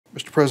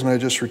Mr. President, I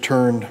just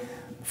returned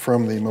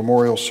from the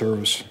memorial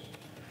service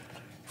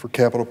for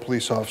Capitol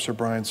Police Officer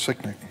Brian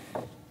Sicknick.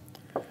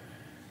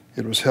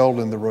 It was held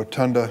in the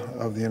rotunda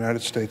of the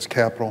United States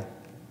Capitol,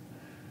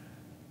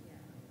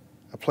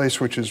 a place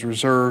which is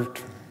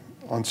reserved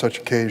on such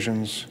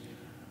occasions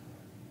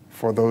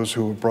for those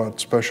who have brought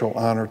special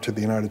honor to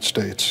the United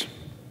States.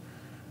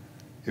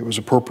 It was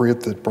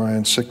appropriate that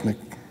Brian Sicknick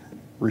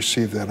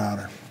receive that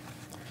honor.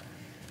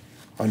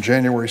 On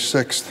January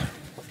 6th,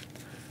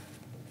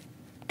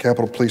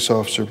 Capitol Police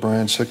Officer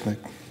Brian Sicknick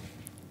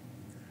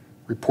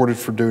reported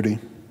for duty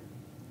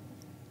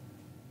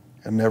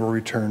and never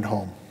returned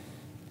home.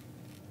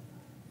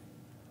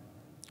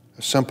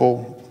 A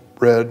simple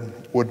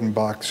red wooden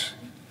box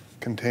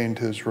contained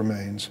his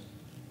remains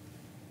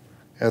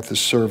at this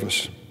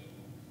service.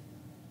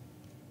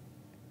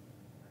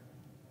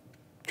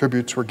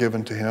 Tributes were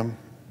given to him,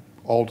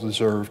 all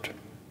deserved,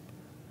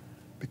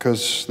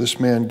 because this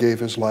man gave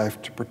his life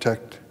to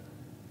protect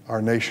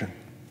our nation,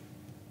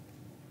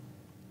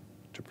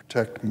 to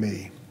protect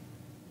me.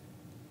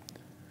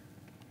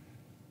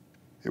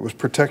 It was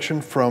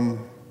protection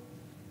from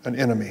an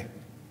enemy,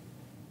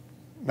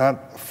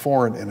 not a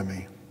foreign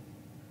enemy,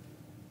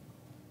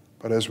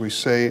 but as we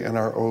say in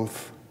our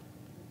oath,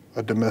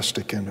 a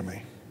domestic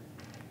enemy.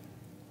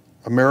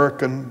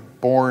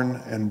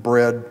 American-born and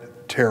bred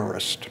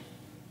terrorist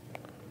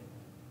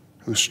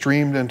who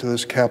streamed into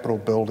this Capitol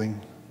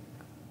building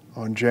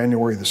on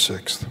January the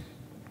 6th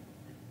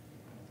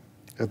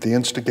at the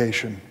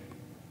instigation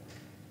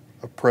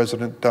of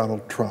President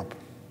Donald Trump.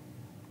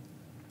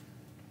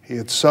 He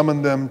had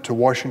summoned them to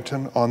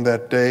Washington on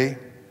that day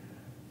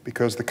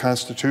because the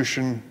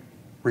Constitution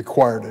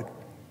required it,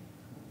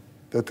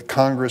 that the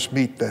Congress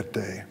meet that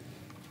day,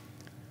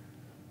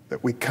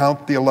 that we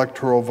count the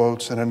electoral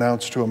votes and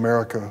announce to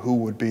America who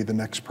would be the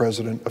next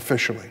president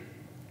officially.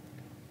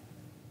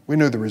 We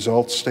knew the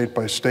results state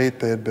by state.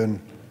 They had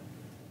been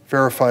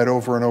verified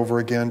over and over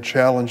again,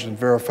 challenged and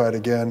verified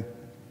again.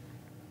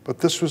 But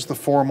this was the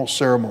formal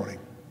ceremony,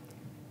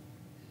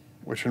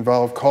 which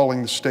involved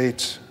calling the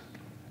states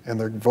and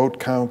their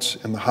vote counts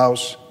in the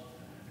House,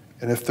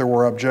 and if there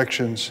were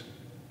objections,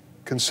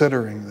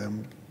 considering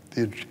them,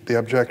 the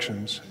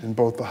objections in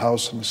both the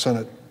House and the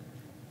Senate.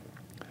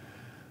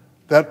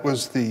 That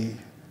was the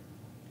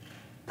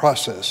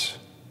process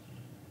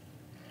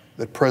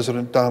that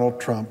President Donald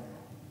Trump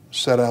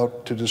set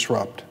out to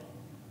disrupt.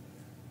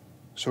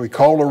 So he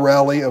called a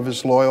rally of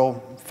his loyal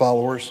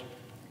followers.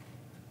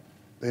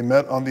 They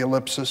met on the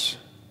ellipsis.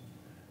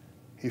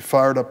 He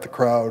fired up the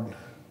crowd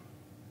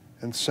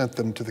and sent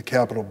them to the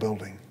Capitol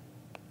building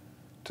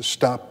to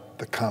stop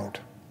the count.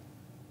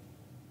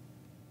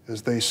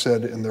 As they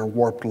said in their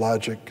warped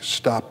logic,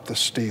 stop the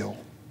steal.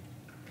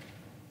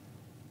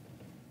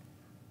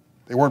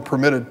 They weren't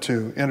permitted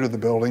to enter the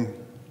building,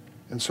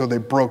 and so they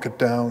broke it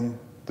down,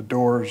 the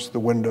doors, the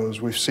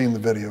windows. We've seen the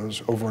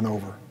videos over and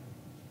over.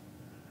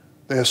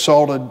 They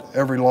assaulted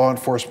every law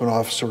enforcement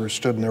officer who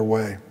stood in their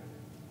way.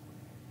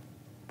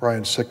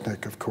 Brian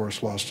Sicknick, of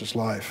course, lost his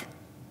life.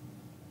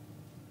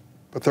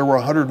 But there were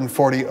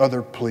 140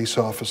 other police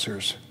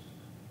officers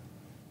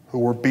who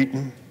were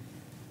beaten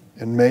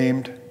and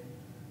maimed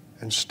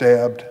and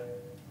stabbed,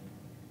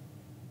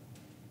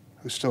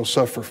 who still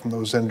suffer from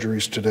those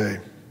injuries today.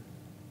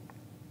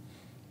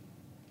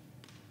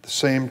 The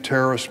same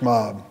terrorist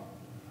mob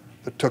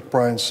that took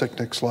Brian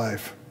Sicknick's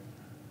life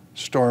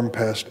stormed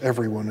past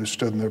everyone who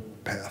stood in their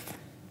path.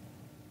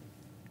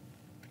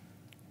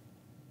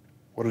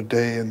 What a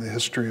day in the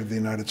history of the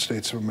United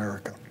States of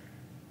America.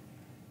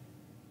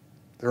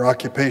 Their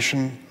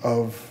occupation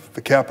of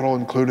the Capitol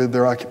included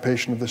their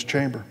occupation of this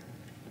chamber.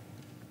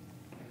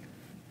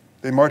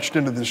 They marched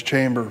into this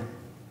chamber,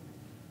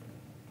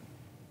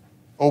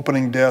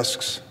 opening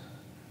desks,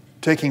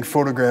 taking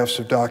photographs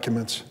of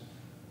documents,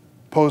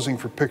 posing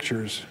for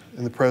pictures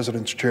in the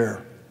president's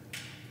chair.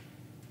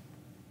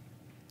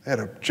 They had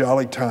a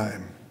jolly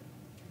time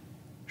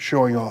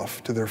showing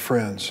off to their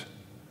friends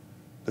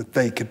that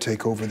they could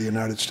take over the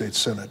United States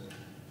Senate.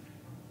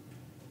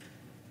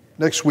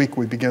 Next week,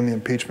 we begin the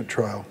impeachment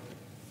trial.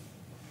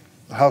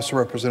 The House of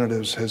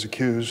Representatives has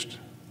accused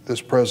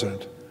this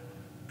president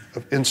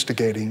of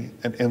instigating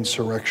an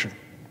insurrection.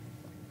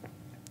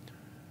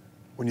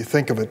 When you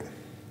think of it,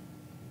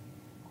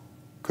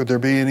 could there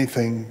be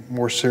anything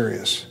more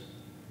serious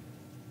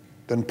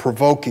than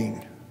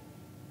provoking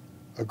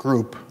a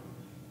group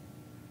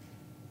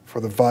for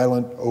the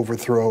violent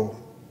overthrow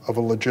of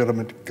a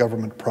legitimate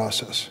government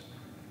process?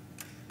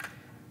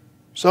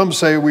 Some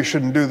say we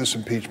shouldn't do this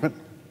impeachment.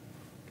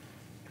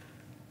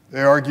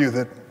 They argue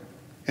that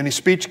any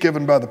speech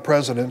given by the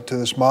president to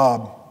this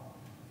mob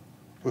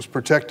was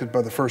protected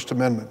by the First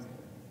Amendment.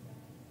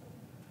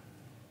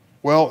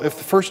 Well, if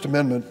the First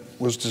Amendment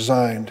was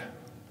designed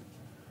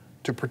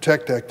to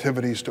protect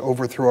activities to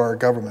overthrow our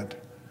government,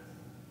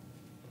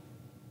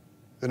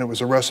 then it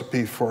was a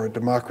recipe for a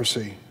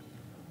democracy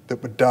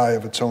that would die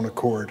of its own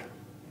accord.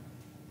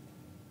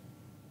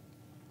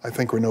 I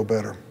think we know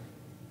better.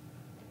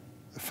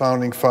 The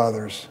Founding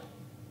Fathers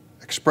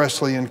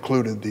expressly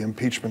included the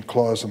impeachment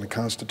clause in the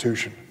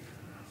Constitution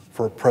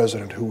for a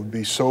president who would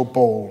be so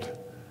bold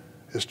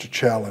as to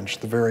challenge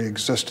the very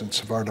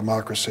existence of our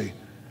democracy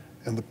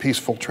and the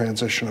peaceful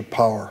transition of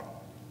power.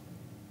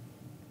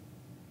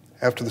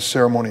 After the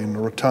ceremony in the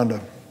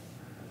rotunda,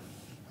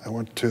 I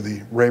went to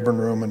the Rayburn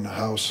room in the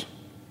House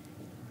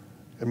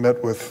and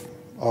met with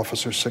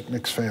Officer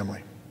Sicknick's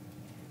family.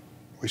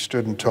 We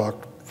stood and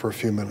talked for a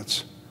few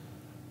minutes.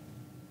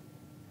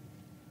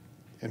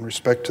 In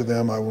respect to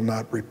them, I will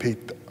not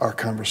repeat our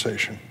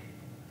conversation,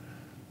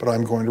 but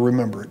I'm going to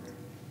remember it,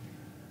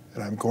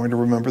 and I'm going to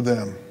remember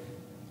them.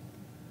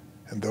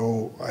 And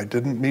though I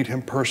didn't meet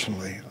him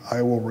personally,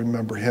 I will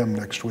remember him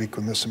next week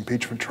when this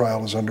impeachment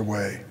trial is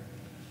underway.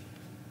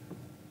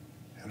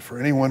 And for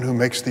anyone who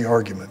makes the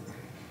argument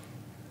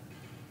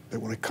that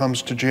when it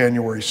comes to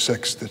January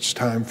 6th, it's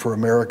time for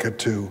America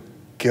to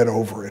get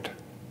over it,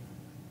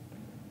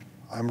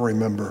 I'm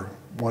remember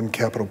one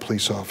Capitol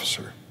Police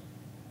officer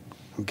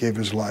who gave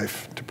his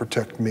life to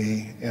protect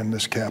me and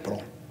this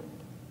Capitol.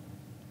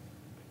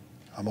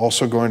 I'm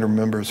also going to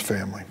remember his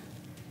family,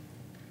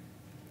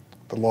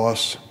 the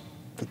loss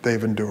that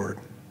they've endured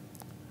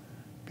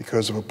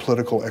because of a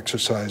political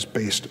exercise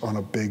based on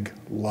a big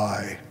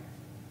lie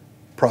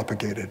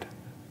propagated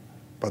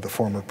by the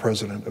former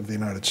President of the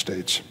United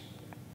States.